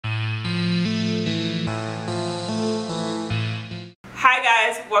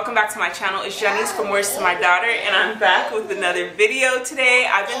guys, welcome back to my channel. It's Jenny's from Words to My Daughter, and I'm back with another video today.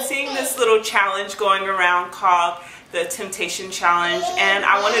 I've been seeing this little challenge going around called the Temptation Challenge, and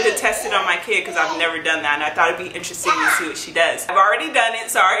I wanted to test it on my kid because I've never done that, and I thought it'd be interesting to see what she does. I've already done it,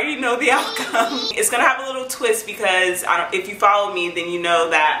 so I already know the outcome. It's gonna have a little twist because if you follow me, then you know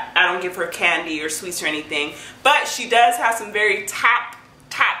that I don't give her candy or sweets or anything, but she does have some very top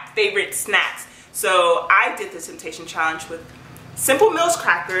favorite snacks. So I did the Temptation Challenge with Simple Mills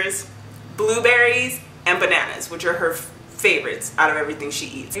crackers, blueberries, and bananas, which are her favorites out of everything she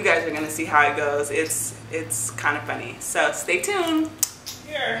eats. You guys are gonna see how it goes. It's kind of funny. So stay tuned.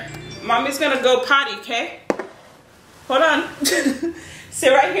 Here, mommy's gonna go potty, okay? Hold on.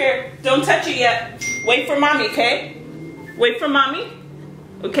 Sit right here. Don't touch it yet. Wait for mommy, okay? Wait for mommy.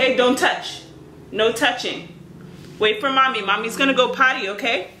 Okay, don't touch. No touching. Wait for mommy. Mommy's gonna go potty,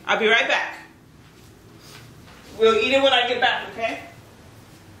 okay? I'll be right back. We'll eat it when I get back, okay?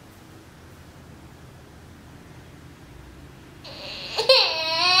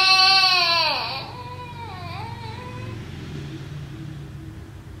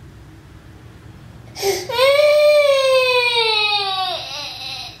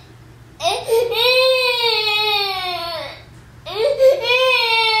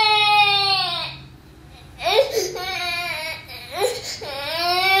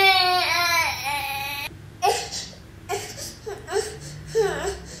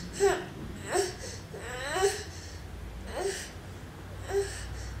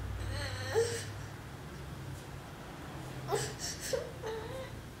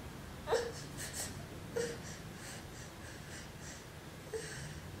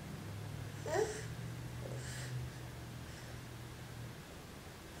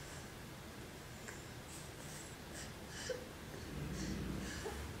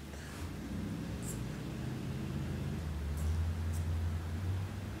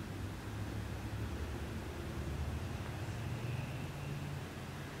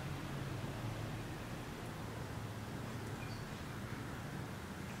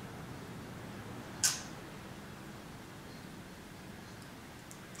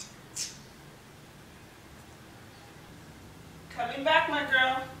 Coming back, my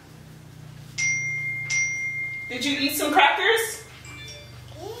girl. Did you eat some crackers?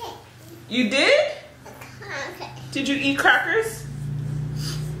 Yeah. You did? Okay. Did you eat crackers?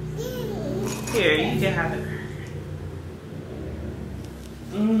 Yeah. Here, you can have it.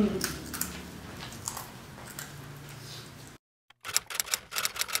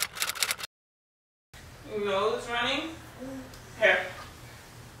 Your nose running? Here.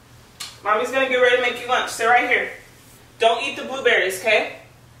 Mommy's gonna get ready to make you lunch. Sit right here. Don't eat the blueberries, okay?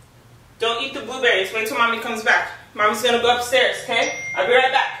 Don't eat the blueberries. Wait till mommy comes back. Mommy's gonna go upstairs, okay? I'll be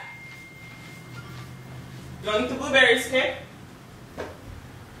right back. Don't eat the blueberries, okay?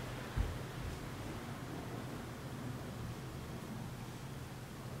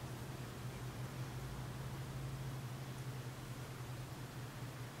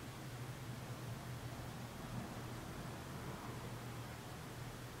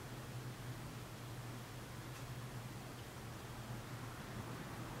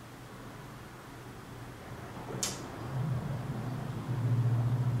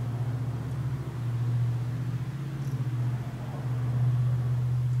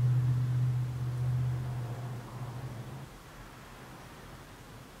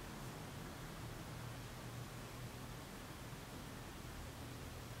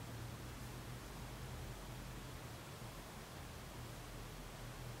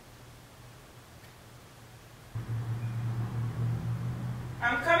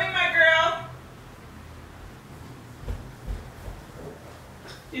 I'm coming, my girl.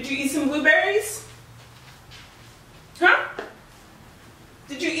 Did you eat some blueberries? Huh?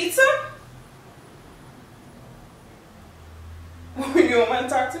 Did you eat some? You don't want to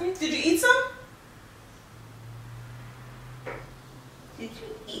talk to me? Did you eat some? Did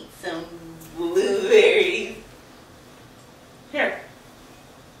you eat some blueberries? Here.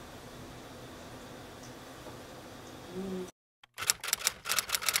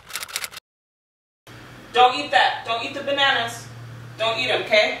 Don't eat that. Don't eat the bananas. Don't eat them,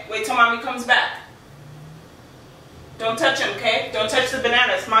 okay? Wait till mommy comes back. Don't touch them, okay? Don't touch the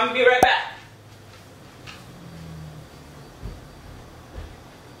bananas. Mommy be right back.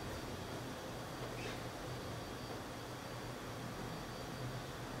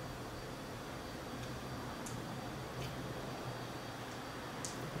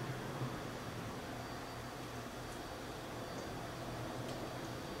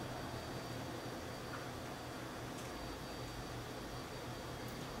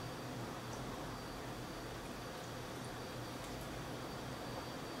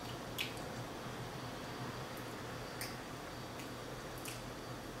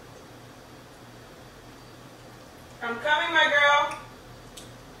 I'm coming, my girl.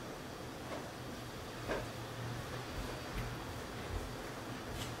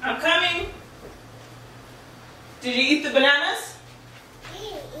 I'm coming. Did you eat the bananas?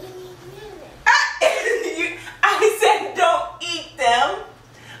 I said don't eat them.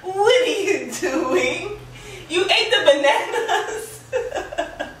 What are you doing? You ate the bananas.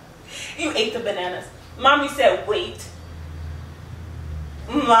 You ate the bananas. Mommy said wait.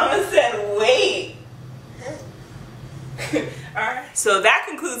 Mama said wait. Alright, so that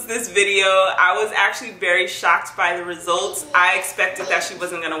concludes this video. I was actually very shocked by the results. I expected that she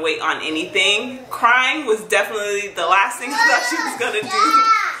wasn't going to wait on anything. Crying was definitely the last thing I thought she was going to do.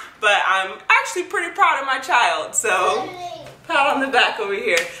 But I'm actually pretty proud of my child, so pat on the back over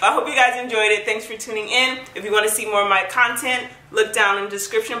here. I hope you guys enjoyed it. Thanks for tuning in. If you want to see more of my content, look down in the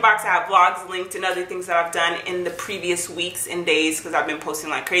description box. I have vlogs linked and other things that I've done in the previous weeks and days because I've been posting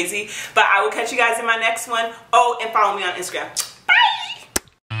like crazy. But I will catch you guys in my next one. Oh, and follow me on Instagram.